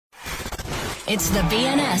It's the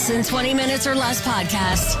BNS in 20 Minutes or Less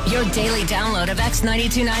podcast. Your daily download of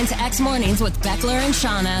X92.9's X Mornings with Beckler and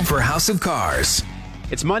Shauna. For House of Cars.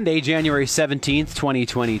 It's Monday, January 17th,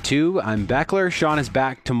 2022. I'm Beckler. Shauna's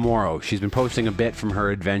back tomorrow. She's been posting a bit from her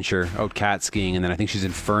adventure out cat skiing, and then I think she's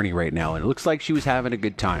in Fernie right now, and it looks like she was having a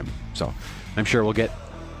good time. So I'm sure we'll get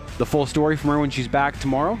the full story from her when she's back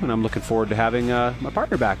tomorrow, and I'm looking forward to having my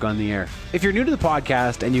partner back on the air. If you're new to the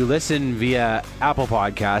podcast and you listen via Apple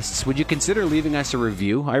Podcasts, would you consider leaving us a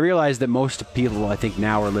review? I realize that most people, I think,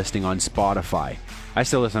 now are listening on Spotify. I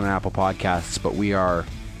still listen on Apple Podcasts, but we are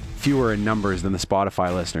fewer in numbers than the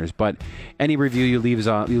Spotify listeners. But any review you leave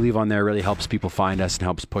on there really helps people find us and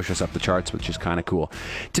helps push us up the charts, which is kind of cool.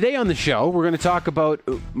 Today on the show, we're going to talk about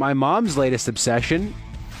my mom's latest obsession.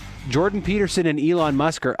 Jordan Peterson and Elon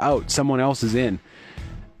Musk are out. Someone else is in.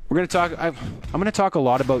 We're going to talk. I'm going to talk a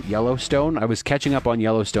lot about Yellowstone. I was catching up on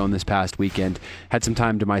Yellowstone this past weekend. Had some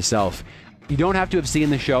time to myself. You don't have to have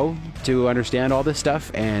seen the show to understand all this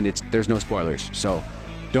stuff, and there's no spoilers. So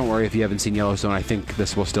don't worry if you haven't seen Yellowstone. I think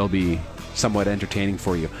this will still be somewhat entertaining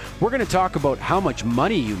for you. We're going to talk about how much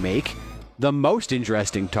money you make. The most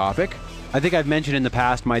interesting topic. I think I've mentioned in the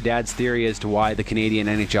past my dad's theory as to why the Canadian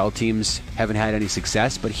NHL teams haven't had any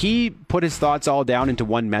success, but he put his thoughts all down into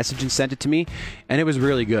one message and sent it to me, and it was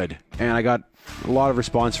really good. And I got a lot of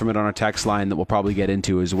response from it on our text line that we'll probably get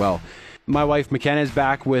into as well. My wife McKenna is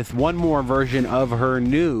back with one more version of her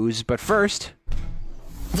news, but first,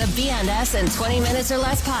 the BNS in 20 Minutes or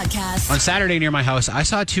Less podcast. On Saturday near my house, I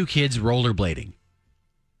saw two kids rollerblading.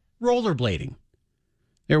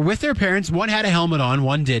 They were with their parents. One had a helmet on,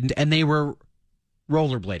 one didn't, and they were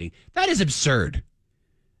rollerblading. That is absurd.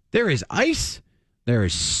 There is ice. There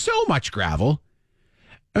is so much gravel.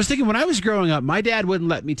 I was thinking when I was growing up, my dad wouldn't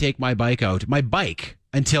let me take my bike,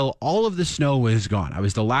 until all of the snow was gone. I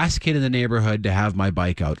was the last kid in the neighborhood to have my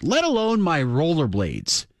bike out, let alone my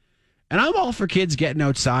rollerblades. And I'm all for kids getting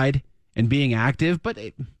outside and being active, but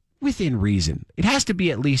within reason. It has to be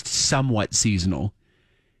at least somewhat seasonal.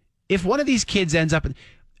 If one of these kids ends up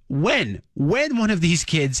when one of these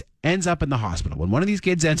kids ends up in the hospital,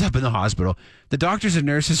 the doctors and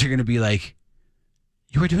nurses are going to be like,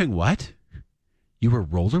 "You were doing what? You were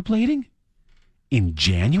rollerblading in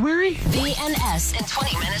January?" BNS in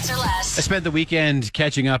 20 Minutes or Less. I spent the weekend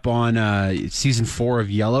catching up on season 4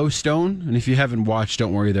 of Yellowstone, and if you haven't watched,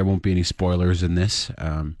 don't worry, there won't be any spoilers in this.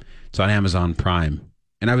 It's on Amazon Prime,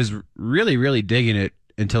 and I was really, really digging it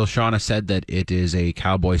until Shauna said that it is a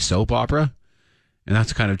cowboy soap opera. And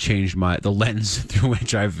that's kind of changed the lens through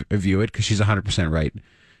which I view it, because she's 100% right.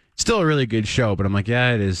 Still a really good show, but I'm like,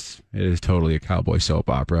 yeah, it is totally a cowboy soap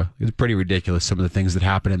opera. It's pretty ridiculous, some of the things that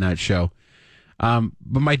happen in that show. But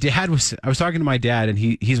I was talking to my dad, and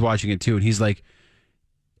he's watching it too, and he's like,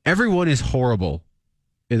 everyone is horrible.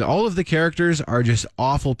 And all of the characters are just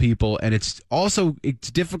awful people, and it's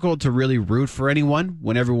difficult to really root for anyone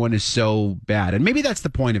when everyone is so bad. And maybe that's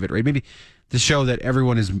the point of it, right? Maybe to show that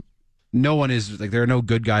no one is like, there are no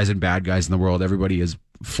good guys and bad guys in the world. Everybody is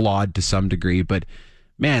flawed to some degree. But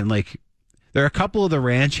man, like, there are a couple of the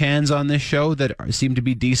ranch hands on this show that seem to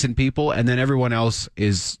be decent people, and then everyone else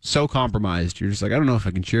is so compromised. You're just like, I don't know if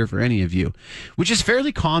I can cheer for any of you, which is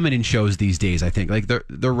fairly common in shows these days. I think like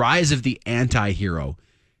the rise of the anti-hero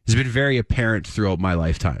has been very apparent throughout my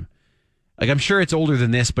lifetime. Like, I'm sure it's older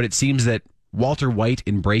than this, but it seems that Walter White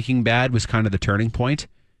in Breaking Bad was kind of the turning point.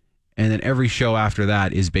 And then every show after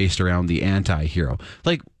that is based around the anti-hero.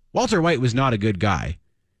 Like, Walter White was not a good guy.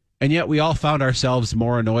 And yet we all found ourselves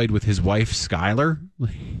more annoyed with his wife, Skyler.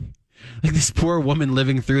 Like this poor woman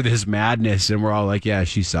living through this madness. And we're all like, yeah,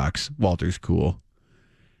 she sucks. Walter's cool.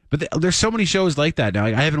 But there's so many shows like that now.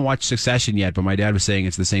 Like, I haven't watched Succession yet, but my dad was saying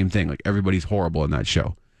it's the same thing. Like, everybody's horrible in that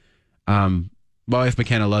show. My wife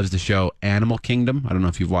McKenna loves the show Animal Kingdom. I don't know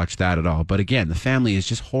if you've watched that at all. But again, the family is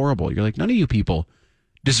just horrible. You're like, none of you people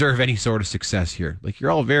deserve any sort of success here. Like,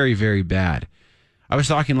 you're all very, very bad. I was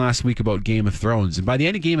talking last week about Game of Thrones, and by the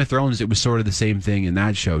end of Game of Thrones, it was sort of the same thing in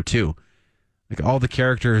that show too. Like, all the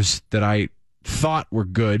characters that I thought were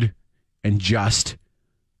good and just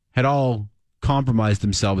had all compromised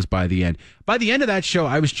themselves by the end. By the end of that show,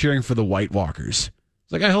 I was cheering for the White Walkers.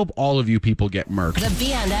 It's like, I hope all of you people get murked. The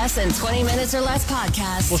BNS in 20 Minutes or Less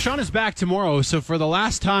podcast. Well, Shauna's back tomorrow, so for the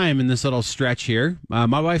last time in this little stretch here,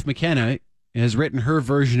 my wife McKenna has written her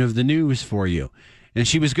version of the news for you. And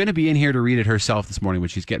she was going to be in here to read it herself this morning when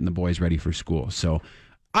she's getting the boys ready for school. So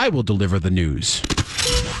I will deliver the news.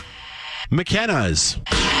 McKenna's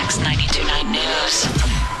X92.9 News.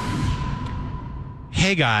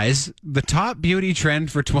 Hey guys, the top beauty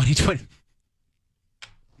trend for 2020.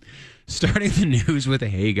 Starting the news with a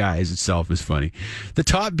 "hey guys" itself is funny. The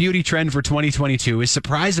top beauty trend for 2022 is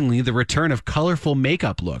surprisingly the return of colorful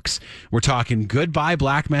makeup looks. We're talking Goodbye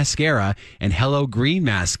Black Mascara and Hello Green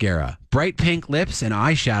Mascara, bright pink lips, and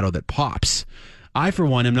eyeshadow that pops. I, for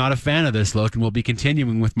one, am not a fan of this look and will be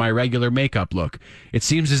continuing with my regular makeup look. It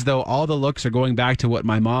seems as though all the looks are going back to what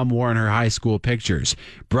my mom wore in her high school pictures.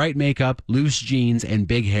 Bright makeup, loose jeans, and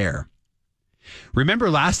big hair. Remember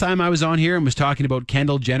last time I was on here and was talking about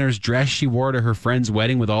Kendall Jenner's dress she wore to her friend's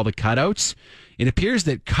wedding with all the cutouts? It appears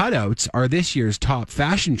that cutouts are this year's top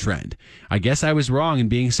fashion trend. I guess I was wrong in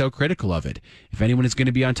being so critical of it. If anyone is going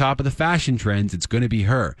to be on top of the fashion trends, it's going to be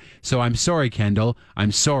her. So I'm sorry, Kendall.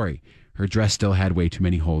 I'm sorry. Her dress still had way too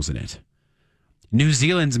many holes in it. New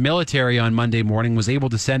Zealand's military on Monday morning was able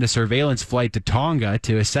to send a surveillance flight to Tonga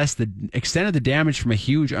to assess the extent of the damage from a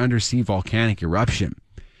huge undersea volcanic eruption.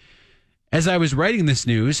 As I was writing this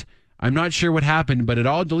news, I'm not sure what happened, but it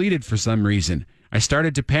all deleted for some reason. I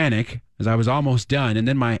started to panic as I was almost done, and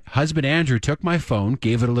then my husband Andrew took my phone,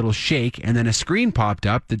 gave it a little shake, and then a screen popped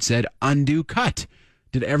up that said undo cut.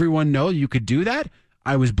 Did everyone know you could do that?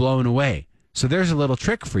 I was blown away. So there's a little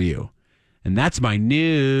trick for you. And that's my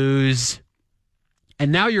news.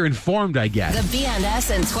 And now you're informed, I guess. The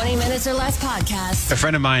BNS in 20 Minutes or Less podcast. A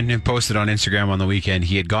friend of mine posted on Instagram on the weekend,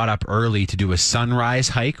 he had got up early to do a sunrise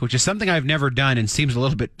hike, which is something I've never done and seems a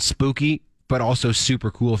little bit spooky, but also super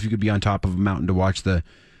cool if you could be on top of a mountain to watch the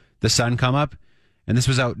sun come up. And this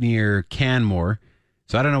was out near Canmore.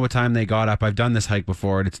 So I don't know what time they got up. I've done this hike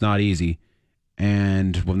before, and it's not easy.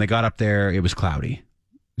 And when they got up there, it was cloudy.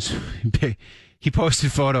 He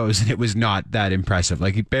posted photos, and it was not that impressive.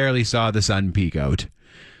 Like, he barely saw the sun peek out.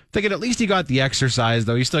 Thinking at least he got the exercise,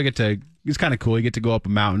 though. You still get to, it's kind of cool. You get to go up a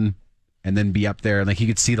mountain and then be up there. Like, you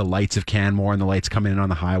could see the lights of Canmore and the lights coming in on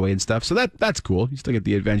the highway and stuff. So that's cool. You still get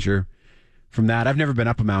the adventure from that. I've never been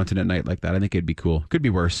up a mountain at night like that. I think it'd be cool. Could be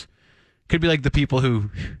worse. Could be like the people who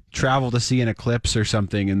travel to see an eclipse or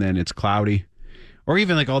something, and then it's cloudy. Or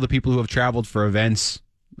even like all the people who have traveled for events,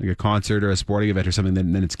 like a concert or a sporting event or something,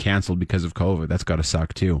 then it's canceled because of COVID. That's got to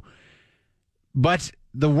suck too. But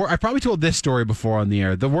I probably told this story before on the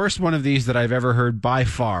air. The worst one of these that I've ever heard by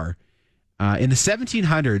far. In the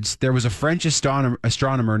 1700s, there was a French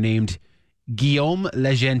astronomer named Guillaume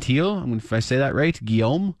Le Gentil. If I say that right,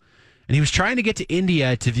 Guillaume. And he was trying to get to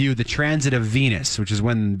India to view the transit of Venus, which is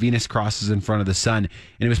when Venus crosses in front of the sun.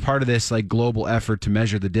 And it was part of this like global effort to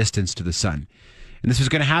measure the distance to the sun. And this was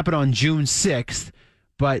going to happen on June 6th.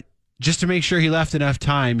 But just to make sure he left enough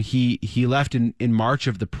time, he left in March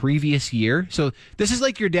of the previous year. So this is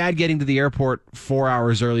like your dad getting to the airport 4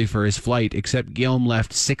 hours early for his flight, except Guillaume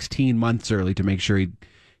left 16 months early to make sure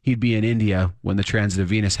he'd be in India when the transit of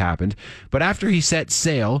Venus happened. But after he set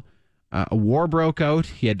sail, a war broke out.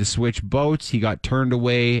 He had to switch boats. He got turned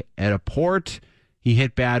away at a port. He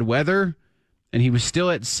hit bad weather, and he was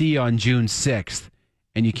still at sea on June 6th.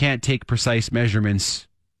 And you can't take precise measurements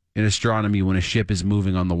in astronomy when a ship is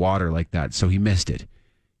moving on the water like that. So he missed it.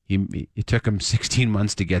 It took him 16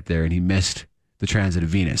 months to get there, and he missed the transit of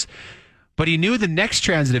Venus. But he knew the next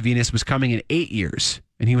transit of Venus was coming in 8 years.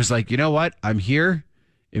 And he was like, you know what? I'm here.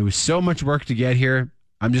 It was so much work to get here.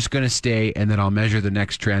 I'm just going to stay, and then I'll measure the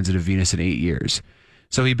next transit of Venus in 8 years.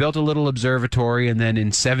 So he built a little observatory, and then in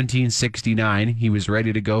 1769, he was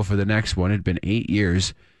ready to go for the next one. It had been 8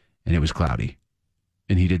 years, and it was cloudy,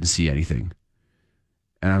 and he didn't see anything.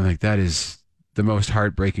 And I'm like, that is the most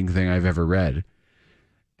heartbreaking thing I've ever read.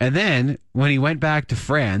 And then when he went back to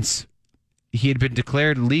France, he had been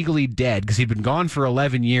declared legally dead because he'd been gone for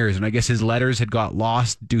 11 years. And I guess his letters had got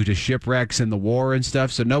lost due to shipwrecks and the war and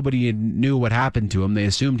stuff. So nobody knew what happened to him. They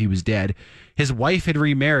assumed he was dead. His wife had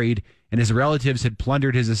remarried, and his relatives had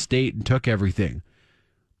plundered his estate and took everything.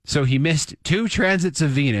 So he missed 2 transits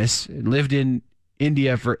of Venus and lived in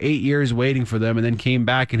India for 8 years waiting for them, and then came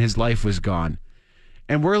back and his life was gone.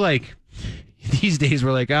 And we're like, these days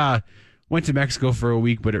we're like, went to Mexico for a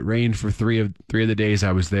week, but it rained for three of the days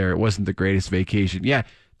I was there. It wasn't the greatest vacation. Yeah,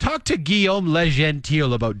 talk to Guillaume Le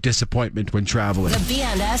Gentil about disappointment when traveling. The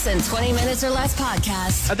BNS in 20 Minutes or Less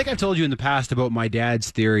podcast. I think I've told you in the past about my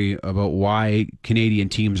dad's theory about why Canadian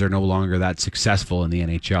teams are no longer that successful in the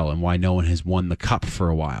NHL and why no one has won the cup for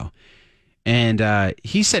a while. And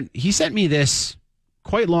he sent me this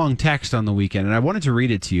quite long text on the weekend, and I wanted to read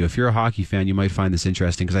it to you. If you're a hockey fan, you might find this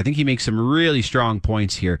interesting because I think he makes some really strong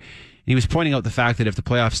points here. And he was pointing out the fact that if the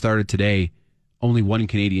playoffs started today, only one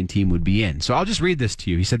Canadian team would be in. So I'll just read this to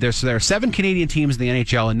you. He said there are 7 Canadian teams in the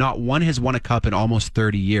NHL, and not one has won a cup in almost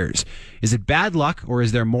 30 years. Is it bad luck, or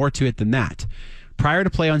is there more to it than that? Prior to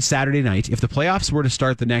play on Saturday night, if the playoffs were to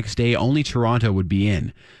start the next day, only Toronto would be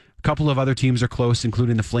in. A couple of other teams are close,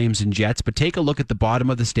 including the Flames and Jets, but take a look at the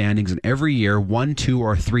bottom of the standings, and every year, 1, 2,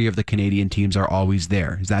 or 3 of the Canadian teams are always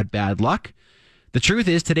there. Is that bad luck? The truth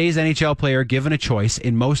is, today's NHL player, given a choice,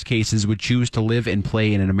 in most cases would choose to live and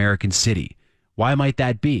play in an American city. Why might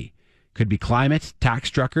that be? Could be climate, tax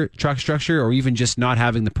structure, or even just not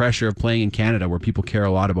having the pressure of playing in Canada where people care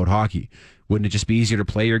a lot about hockey. Wouldn't it just be easier to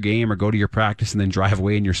play your game or go to your practice and then drive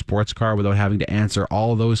away in your sports car without having to answer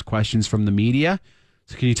all of those questions from the media?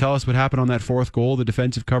 So can you tell us what happened on that fourth goal, the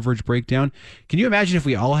defensive coverage breakdown? Can you imagine if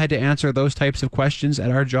we all had to answer those types of questions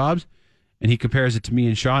at our jobs? And he compares it to me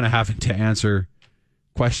and Shauna having to answer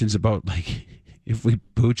questions about, like, if we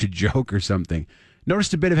pooch a joke or something.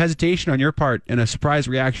 Noticed a bit of hesitation on your part and a surprise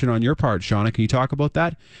reaction on your part, Shauna. Can you talk about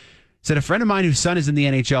that? Said a friend of mine whose son is in the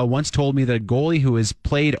NHL once told me that a goalie who has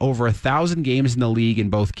played over 1,000 games in the league in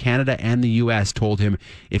both Canada and the U.S. told him,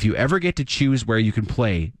 if you ever get to choose where you can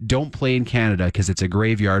play, don't play in Canada because it's a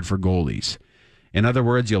graveyard for goalies. In other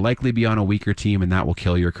words, you'll likely be on a weaker team and that will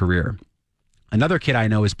kill your career. Another kid I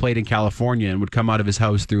know has played in California and would come out of his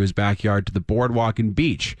house through his backyard to the boardwalk and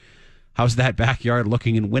beach. How's that backyard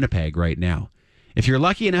looking in Winnipeg right now? If you're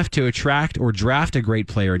lucky enough to attract or draft a great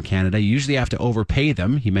player in Canada, you usually have to overpay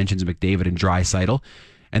them. He mentions McDavid and Draisaitl.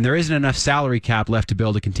 And there isn't enough salary cap left to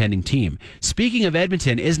build a contending team. Speaking of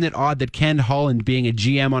Edmonton, isn't it odd that Ken Holland, being a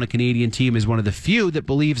GM on a Canadian team, is one of the few that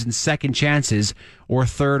believes in second chances or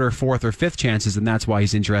third or fourth or fifth chances, and that's why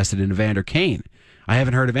he's interested in Evander Kane? I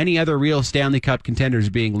haven't heard of any other real Stanley Cup contenders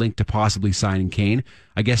being linked to possibly signing Kane.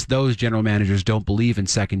 I guess those general managers don't believe in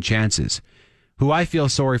second chances. Who I feel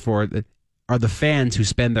sorry for are the fans who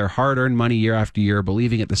spend their hard-earned money year after year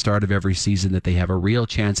believing at the start of every season that they have a real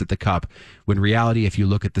chance at the Cup, when in reality, if you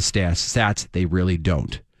look at the stats, they really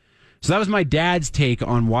don't. So that was my dad's take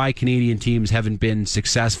on why Canadian teams haven't been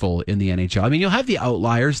successful in the NHL. I mean, you'll have the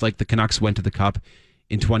outliers, like the Canucks went to the Cup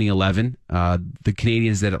in 2011. The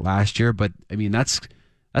Canadians did it last year, but I mean, that's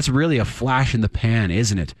really a flash in the pan,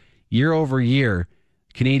 isn't it? Year over year,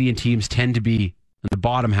 Canadian teams tend to be in the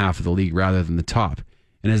bottom half of the league rather than the top.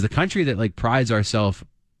 And as the country that prides ourselves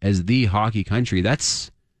as the hockey country,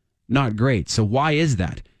 that's not great. So why is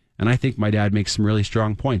that? And I think my dad makes some really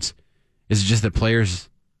strong points. Is it just that players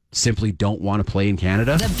simply don't want to play in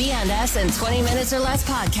Canada? The BNS in 20 Minutes or Less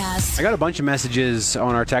podcast. I got a bunch of messages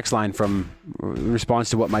on our text line in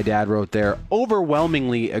response to what my dad wrote there,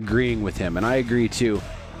 overwhelmingly agreeing with him, and I agree too.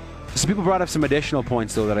 Some people brought up some additional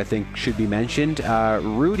points, though, that I think should be mentioned.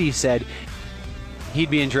 Rudy said he'd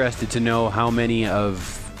be interested to know how many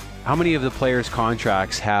of the players'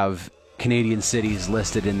 contracts have Canadian cities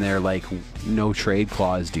listed in their no trade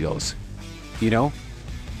clause deals. You know,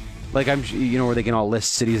 where they can all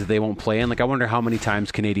list cities that they won't play in. I wonder how many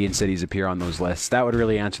times Canadian cities appear on those lists. That would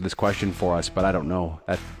really answer this question for us, but I don't know.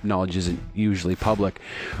 That knowledge isn't usually public.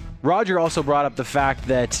 Roger also brought up the fact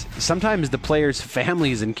that sometimes the players'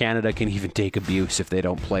 families in Canada can even take abuse if they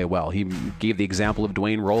don't play well. He gave the example of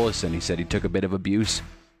Dwayne Rollison. He said he took a bit of abuse.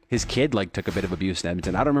 His kid took a bit of abuse in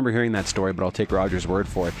Edmonton. I don't remember hearing that story, but I'll take Roger's word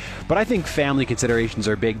for it. But I think family considerations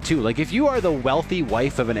are big too. If you are the wealthy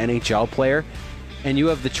wife of an NHL player and you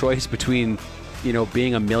have the choice between,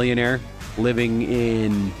 being a millionaire living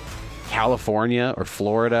in California or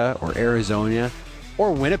Florida or Arizona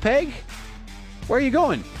or Winnipeg, where are you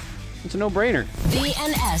going? It's a no-brainer.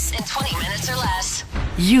 BNS in 20 Minutes or Less.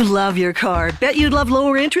 You love your car. Bet you'd love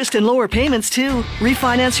lower interest and lower payments too.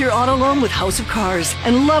 Refinance your auto loan with House of Cars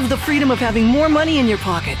and love the freedom of having more money in your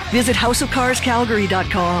pocket. Visit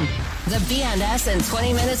houseofcarscalgary.com. The BNS in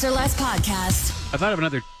 20 Minutes or Less podcast. I thought of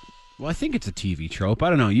another. Well, I think it's a TV trope. I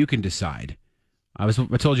don't know. You can decide. I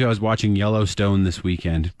told you I was watching Yellowstone this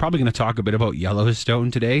weekend. Probably going to talk a bit about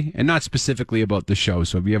Yellowstone today, and not specifically about the show.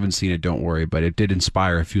 So if you haven't seen it, don't worry. But it did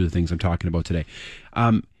inspire a few of the things I'm talking about today.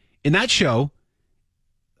 In that show,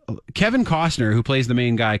 Kevin Costner, who plays the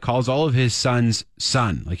main guy, calls all of his sons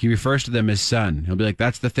son. He refers to them as son. He'll be like,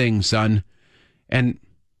 "That's the thing, son." And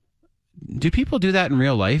do people do that in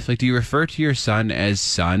real life? Do you refer to your son as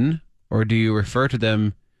son, or do you refer to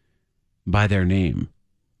them by their name?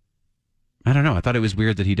 I don't know. I thought it was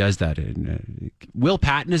weird that he does that. Will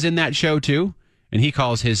Patton is in that show too, and he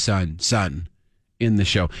calls his son in the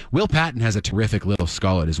show. Will Patton has a terrific little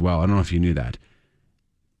skullet as well. I don't know if you knew that.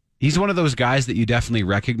 He's one of those guys that you definitely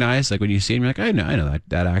recognize. When you see him, you're like, I know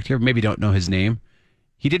that actor. Maybe don't know his name.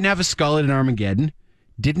 He didn't have a skullet in Armageddon.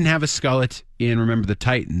 Didn't have a skullet in Remember the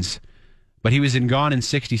Titans. But he was in Gone in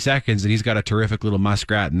 60 Seconds, and he's got a terrific little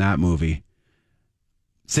muskrat in that movie.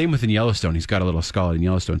 Same with in Yellowstone. He's got a little skullet in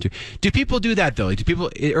Yellowstone too. Do people do that though? Do people,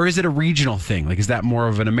 or is it a regional thing? Is that more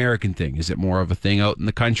of an American thing? Is it more of a thing out in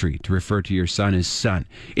the country to refer to your son as son?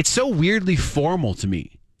 It's so weirdly formal to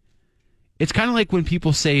me. it's kind of like when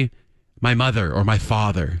people say my mother or my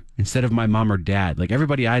father instead of my mom or dad. Like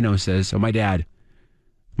everybody I know says, oh, my dad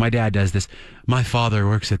does this. My father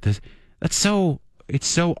works at this. It's so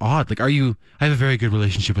odd. Like, I have a very good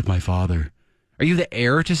relationship with my father. Are you the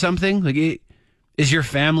heir to something? Like, is your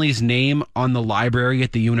family's name on the library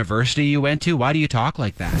at the university you went to? Why do you talk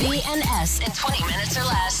like that? BNS in 20 minutes or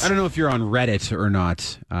less. I don't know if you're on Reddit or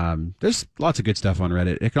not. There's lots of good stuff on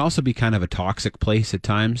Reddit. It can also be kind of a toxic place at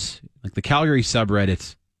times. Like the Calgary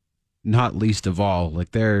subreddit, not least of all. Like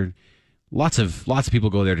lots of people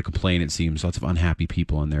go there to complain, it seems. Lots of unhappy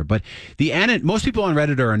people in there. But most people on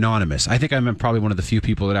Reddit are anonymous. I think I'm probably one of the few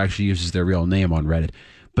people that actually uses their real name on Reddit.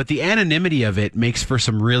 But the anonymity of it makes for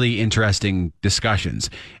some really interesting discussions.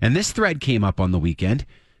 And this thread came up on the weekend.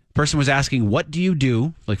 The person was asking, what do you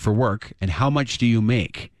do, like for work, and how much do you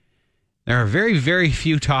make? There are very, very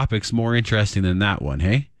few topics more interesting than that one,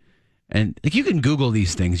 hey? And like you can Google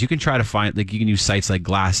these things. You can try to find, like you can use sites like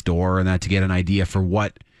Glassdoor and that to get an idea for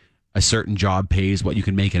what a certain job pays, what you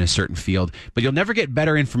can make in a certain field. But you'll never get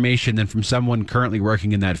better information than from someone currently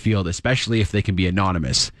working in that field, especially if they can be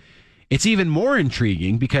anonymous. It's even more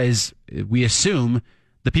intriguing because we assume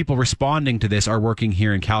the people responding to this are working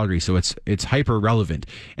here in Calgary, so it's hyper relevant.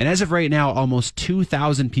 And as of right now, almost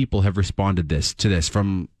 2,000 people have responded to this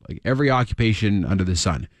from like every occupation under the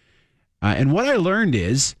sun. And what I learned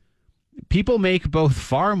is people make both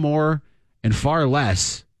far more and far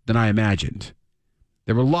less than I imagined.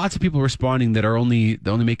 There were lots of people responding that are only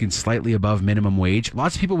making slightly above minimum wage.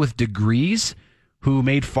 Lots of people with degrees who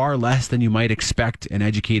made far less than you might expect an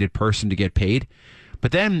educated person to get paid.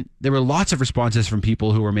 But then there were lots of responses from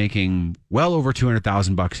people who were making well over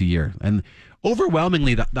 $200,000 a year. And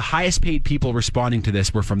overwhelmingly, the highest paid people responding to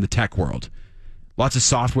this were from the tech world. Lots of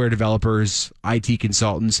software developers, IT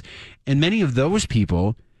consultants, and many of those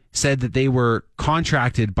people said that they were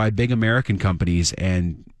contracted by big American companies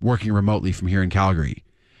and working remotely from here in Calgary.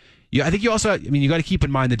 Yeah, I think you got to keep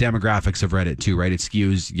in mind the demographics of Reddit too, right? It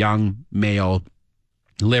skews young, male,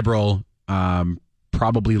 liberal,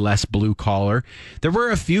 probably less blue collar. There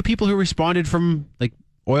were a few people who responded from like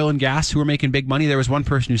oil and gas who were making big money. There was one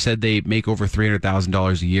person who said they make over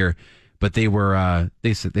 $300,000 a year, but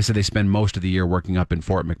they said they spend most of the year working up in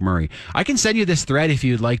Fort McMurray. I can send you this thread if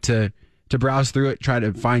you'd like to browse through it, try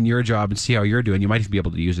to find your job and see how you're doing. You might even be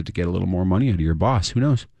able to use it to get a little more money out of your boss. Who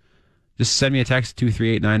knows? Just send me a text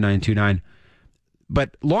 238-9929.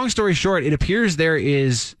 But long story short, it appears there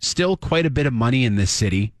is still quite a bit of money in this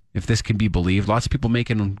city, if this can be believed. Lots of people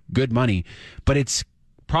making good money, but it's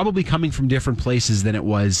probably coming from different places than it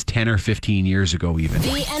was 10 or 15 years ago even.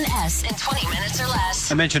 BNS in 20 minutes or less.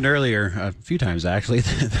 I mentioned earlier, a few times actually,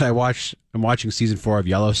 that I'm watching season 4 of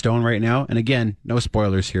Yellowstone right now. And again, no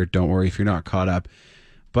spoilers here. Don't worry if you're not caught up.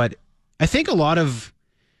 But I think a lot of,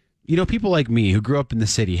 people like me who grew up in the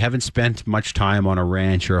city, haven't spent much time on a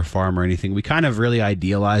ranch or a farm or anything. We kind of really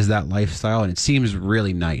idealize that lifestyle, and it seems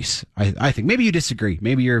really nice. I think maybe you disagree.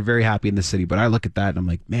 Maybe you're very happy in the city, but I look at that and I'm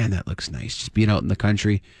like, man, that looks nice. Just being out in the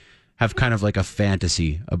country, have kind of like a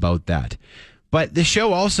fantasy about that. But the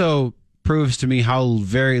show also proves to me how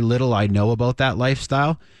very little I know about that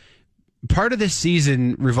lifestyle. Part of this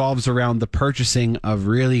season revolves around the purchasing of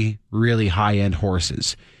really, really high-end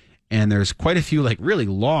horses. And there's quite a few like really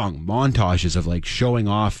long montages of like showing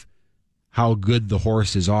off how good the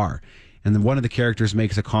horses are. And then one of the characters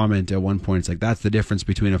makes a comment at one point. It's like, that's the difference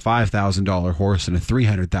between a $5,000 horse and a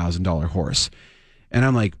 $300,000 horse. And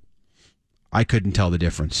I'm like, I couldn't tell the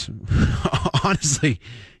difference. Honestly,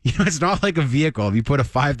 it's not like a vehicle. If you put a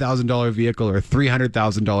 $5,000 vehicle or a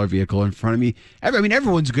 $300,000 vehicle in front of me,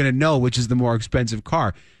 everyone's going to know which is the more expensive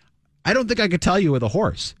car. I don't think I could tell you with a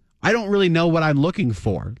horse. I don't really know what I'm looking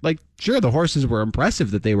for. Like, sure, the horses were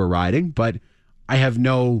impressive that they were riding, but I have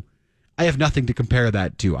nothing to compare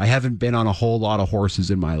that to. I haven't been on a whole lot of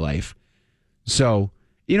horses in my life. So,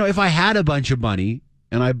 if I had a bunch of money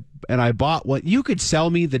and I bought what, you could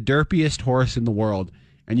sell me the derpiest horse in the world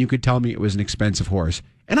and you could tell me it was an expensive horse.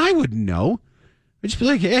 And I wouldn't know. I'd just be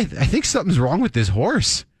like, hey, I think something's wrong with this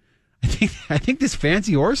horse. I think this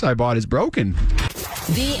fancy horse I bought is broken.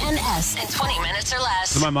 BNS in 20 minutes or less.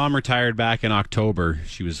 So my mom retired back in October.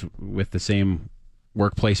 She was with the same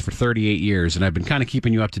workplace for 38 years, and I've been kind of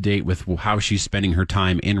keeping you up to date with how she's spending her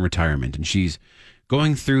time in retirement. And she's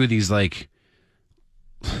going through these like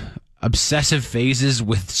obsessive phases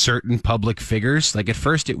with certain public figures. Like at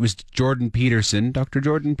first it was Jordan Peterson, Dr.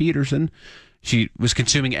 Jordan Peterson. She was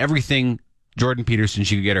consuming everything Jordan Peterson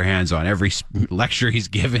she could get her hands on, every lecture he's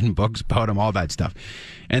given, books about him, all that stuff.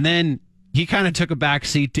 And then he kind of took a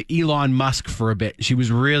backseat to Elon Musk for a bit. She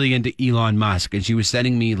was really into Elon Musk, and she was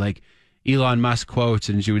sending me like Elon Musk quotes,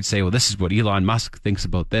 and she would say, well, this is what Elon Musk thinks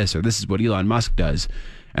about this, or this is what Elon Musk does.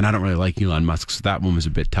 And I don't really like Elon Musk, so that one was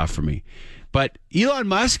a bit tough for me. But Elon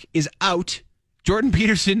Musk is out. Jordan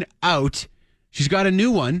Peterson out. She's got a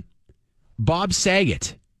new one. Bob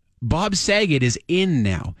Saget. Bob Saget is in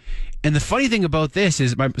now. And the funny thing about this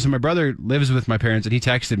is, my brother lives with my parents, and he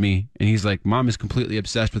texted me, and he's like, Mom is completely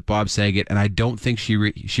obsessed with Bob Saget, and I don't think she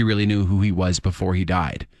really knew who he was before he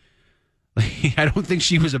died. I don't think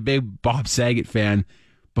she was a big Bob Saget fan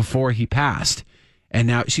before he passed. And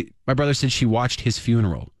now my brother said she watched his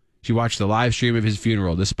funeral. She watched the live stream of his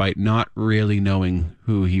funeral despite not really knowing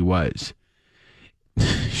who he was.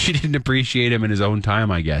 She didn't appreciate him in his own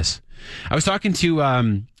time, I guess. I was talking to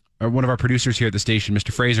one of our producers here at the station,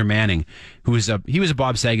 Mr. Fraser Manning, he was a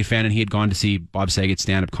Bob Saget fan, and he had gone to see Bob Saget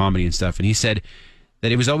stand-up comedy and stuff. And he said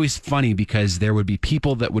that it was always funny because there would be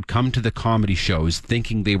people that would come to the comedy shows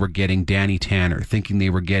thinking they were getting Danny Tanner, thinking they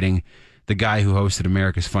were getting the guy who hosted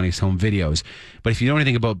America's Funniest Home Videos. But if you know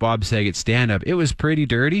anything about Bob Saget's stand-up, it was pretty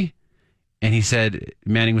dirty. And he said,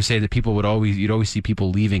 Manning was saying that you'd always see people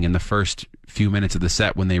leaving in the first few minutes of the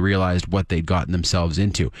set when they realized what they'd gotten themselves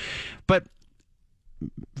into. But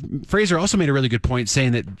Fraser also made a really good point,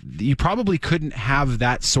 saying that you probably couldn't have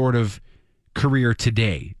that sort of career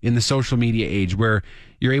today in the social media age, where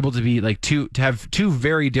you're able to be like to have two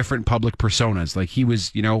very different public personas. Like he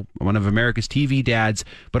was, one of America's TV dads,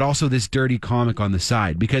 but also this dirty comic on the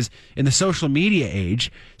side. Because in the social media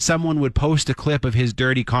age, someone would post a clip of his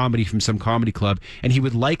dirty comedy from some comedy club, and he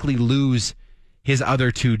would likely lose his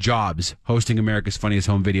other two jobs, hosting America's Funniest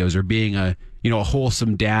Home Videos or being a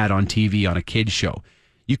wholesome dad on TV on a kids show.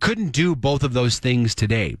 You couldn't do both of those things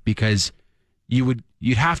today because you'd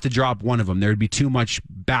have to drop one of them. There would be too much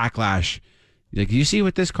backlash. Like, you see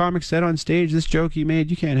what this comic said on stage, this joke he made,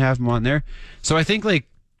 you can't have him on there. So I think like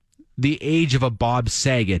the age of a Bob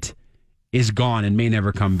Saget is gone and may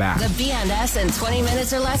never come back. The BNS in 20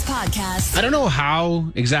 Minutes or Less podcast. I don't know how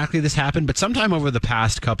exactly this happened, but sometime over the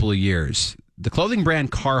past couple of years, the clothing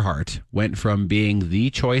brand Carhartt went from being the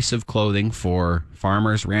choice of clothing for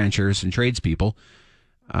farmers, ranchers, and tradespeople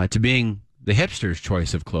to being the hipster's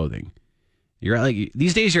choice of clothing. You're like,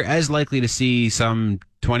 these days you're as likely to see some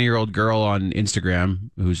 20-year-old girl on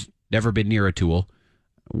Instagram who's never been near a tool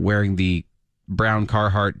wearing the brown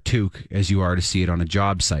Carhartt toque as you are to see it on a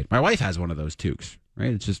job site. My wife has one of those toques,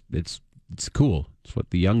 right? It's cool. It's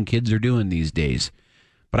what the young kids are doing these days.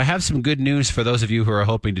 But I have some good news for those of you who are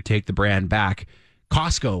hoping to take the brand back.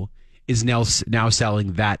 Costco is now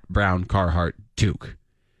selling that brown Carhartt toque.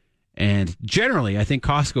 And generally, I think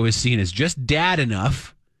Costco is seen as just dad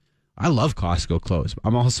enough. I love Costco clothes.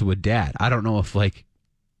 I'm also a dad. I don't know if like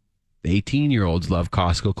 18-year-olds love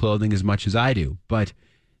Costco clothing as much as I do. But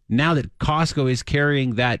now that Costco is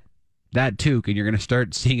carrying that toque, and you're going to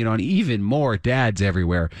start seeing it on even more dads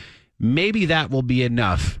everywhere, maybe that will be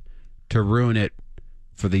enough to ruin it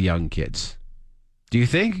for the young kids. Do you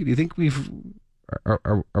think? Do you think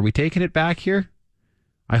are we taking it back here?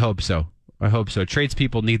 I hope so.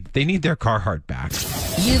 Tradespeople need their Carhartt back.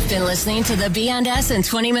 You've been listening to the B&S in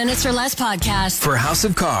 20 Minutes or Less podcast. For House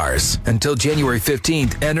of Cars. Until January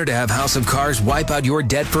 15th, enter to have House of Cars wipe out your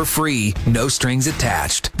debt for free. No strings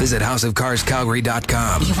attached. Visit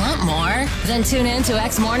houseofcarscalgary.com. You want more? Then tune in to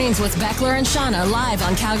X Mornings with Beckler and Shauna live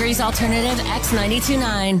on Calgary's alternative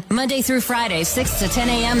X92.9. Monday through Friday, 6 to 10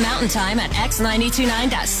 a.m. Mountain Time at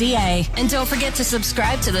x929.ca. And don't forget to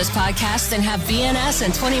subscribe to this podcast and have B&S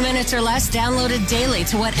in 20 Minutes or Less downloaded daily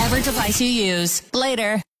to whatever device you use. Later.